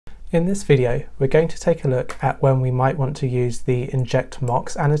In this video, we're going to take a look at when we might want to use the inject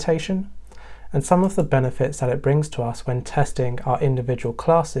mocks annotation and some of the benefits that it brings to us when testing our individual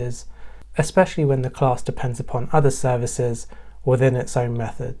classes, especially when the class depends upon other services within its own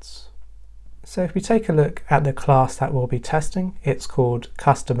methods. So if we take a look at the class that we'll be testing, it's called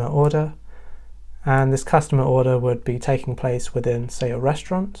customer order, and this customer order would be taking place within, say, a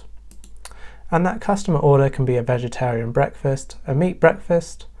restaurant. And that customer order can be a vegetarian breakfast, a meat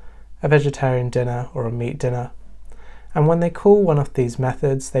breakfast, a vegetarian dinner, or a meat dinner. And when they call one of these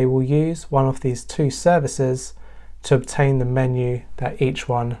methods, they will use one of these two services to obtain the menu that each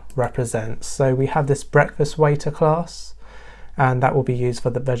one represents. So we have this breakfast waiter class, and that will be used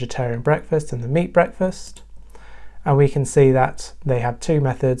for the vegetarian breakfast and the meat breakfast. And we can see that they have two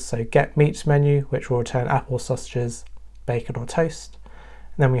methods, so get meat menu, which will return apple, sausages, bacon or toast.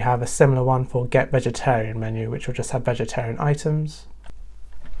 And then we have a similar one for get vegetarian menu, which will just have vegetarian items.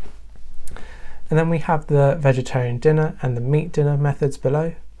 And then we have the vegetarian dinner and the meat dinner methods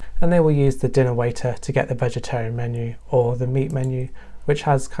below, and they will use the dinner waiter to get the vegetarian menu or the meat menu, which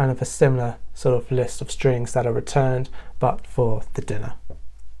has kind of a similar sort of list of strings that are returned, but for the dinner.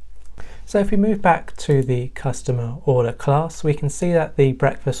 So if we move back to the customer order class, we can see that the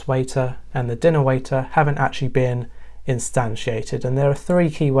breakfast waiter and the dinner waiter haven't actually been instantiated, and there are three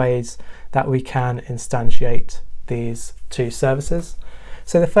key ways that we can instantiate these two services.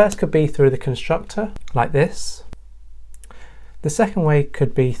 So the first could be through the constructor, like this. The second way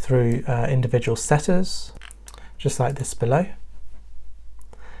could be through individual setters, just like this below.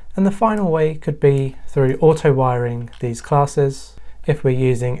 And the final way could be through auto-wiring these classes if we're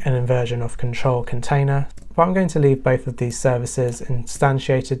using an inversion of control container. But I'm going to leave both of these services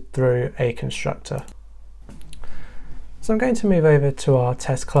instantiated through a constructor. So I'm going to move over to our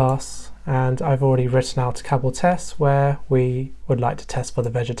test class, and I've already written out a couple tests where we would like to test for the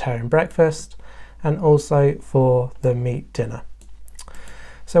vegetarian breakfast and also for the meat dinner.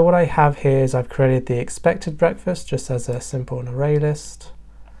 So what I have here is I've created the expected breakfast just as a simple array list.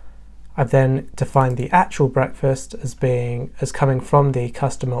 I've then defined the actual breakfast as coming from the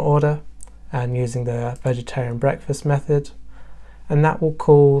customer order and using the vegetarian breakfast method, and that will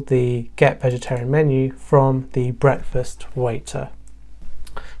call the get vegetarian menu from the breakfast waiter.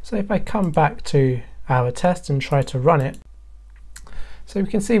 So if I come back to our test and try to run it, so we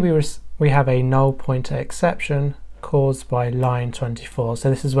can see we have a null pointer exception caused by line 24. So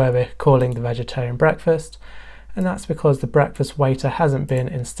this is where we're calling the vegetarian breakfast, and that's because the breakfast waiter hasn't been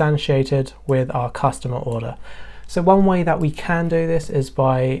instantiated with our customer order. So one way that we can do this is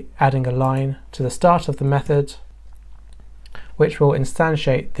by adding a line to the start of the method, which will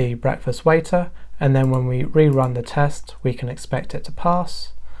instantiate the breakfast waiter, and then when we rerun the test, we can expect it to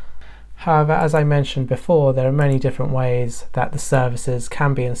pass. However, as I mentioned before, there are many different ways that the services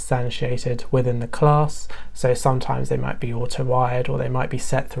can be instantiated within the class. So sometimes they might be auto-wired, or they might be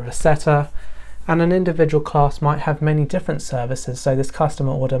set through a setter. And an individual class might have many different services. So this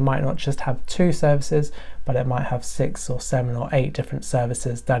customer order might not just have two services, but it might have 6 or 7 or 8 different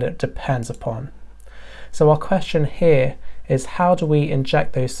services that it depends upon. So our question here is, how do we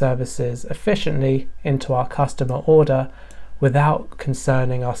inject those services efficiently into our customer order without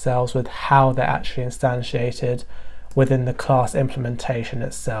concerning ourselves with how they're actually instantiated within the class implementation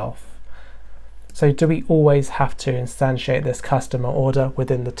itself? So do we always have to instantiate this customer order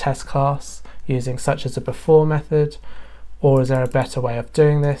within the test class using such as a before method, or is there a better way of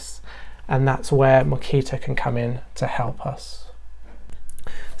doing this? And that's where Mockito can come in to help us.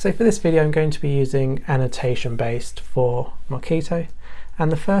 So for this video, I'm going to be using annotation based for Mockito.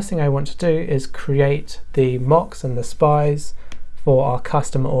 And the first thing I want to do is create the mocks and the spies for our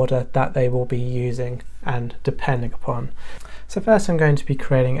customer order that they will be using and depending upon. So first I'm going to be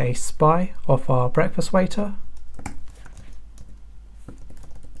creating a spy of our breakfast waiter.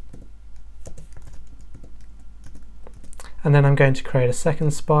 And then I'm going to create a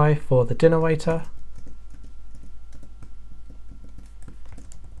second spy for the dinner waiter.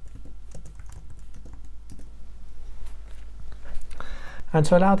 And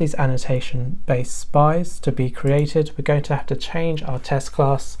to allow these annotation-based spies to be created, we're going to have to change our test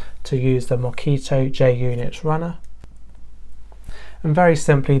class to use the Mockito JUnit runner. And very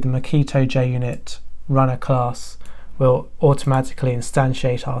simply, the Mockito JUnit runner class will automatically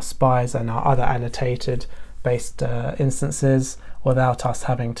instantiate our spies and our other annotated based instances without us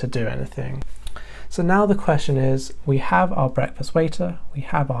having to do anything. So now the question is, we have our breakfast waiter, we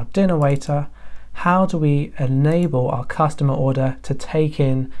have our dinner waiter. How do we enable our customer order to take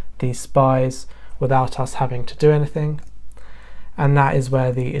in these spies without us having to do anything? And that is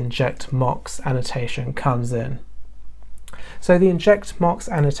where the inject mocks annotation comes in. So the inject mocks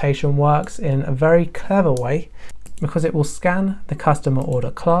annotation works in a very clever way because it will scan the customer order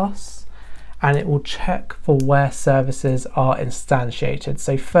class and it will check for where services are instantiated.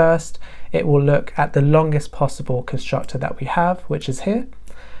 So first it will look at the longest possible constructor that we have, which is here,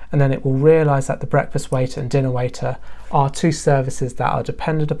 and then it will realize that the breakfast waiter and dinner waiter are two services that are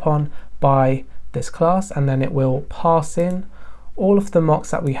depended upon by this class, and then it will pass in all of the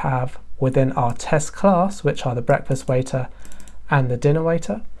mocks that we have within our test class, which are the breakfast waiter and the dinner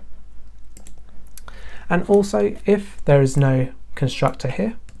waiter. And also, if there is no constructor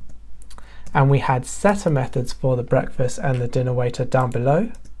here, and we had setter methods for the breakfast and the dinner waiter down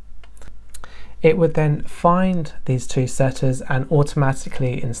below, it would then find these two setters and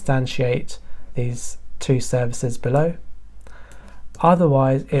automatically instantiate these two services below.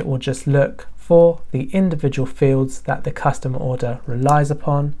 Otherwise, it will just look for the individual fields that the customer order relies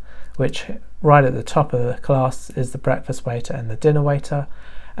upon, which right at the top of the class is the breakfast waiter and the dinner waiter,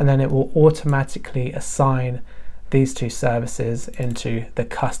 and then it will automatically assign these two services into the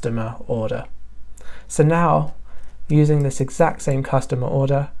customer order. So now, using this exact same customer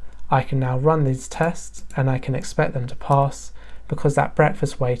order, I can now run these tests and I can expect them to pass because that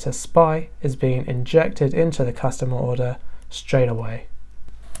breakfast waiter spy is being injected into the customer order straight away.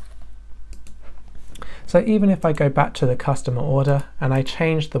 So even if I go back to the customer order and I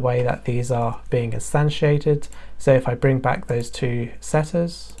change the way that these are being instantiated, so if I bring back those two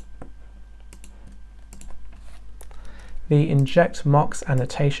setters, the inject mocks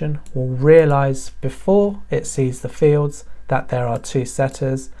annotation will realize before it sees the fields that there are two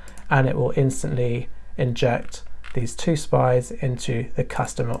setters, and it will instantly inject these two spies into the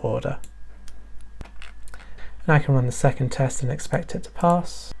customer order. And I can run the second test and expect it to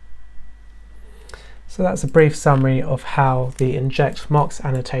pass. So that's a brief summary of how the inject mocks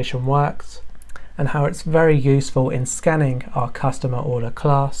annotation works and how it's very useful in scanning our customer order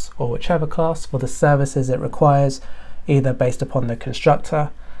class or whichever class for the services it requires, either based upon the constructor,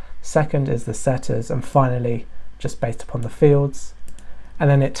 second is the setters, and finally just based upon the fields. And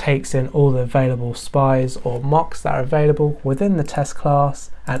then it takes in all the available spies or mocks that are available within the test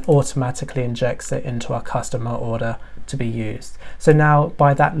class and automatically injects it into our customer order to be used. So now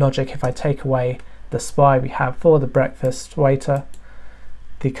by that logic, if I take away the spy we have for the breakfast waiter,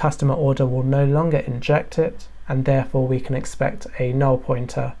 the customer order will no longer inject it, and therefore we can expect a null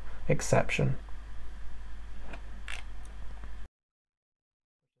pointer exception.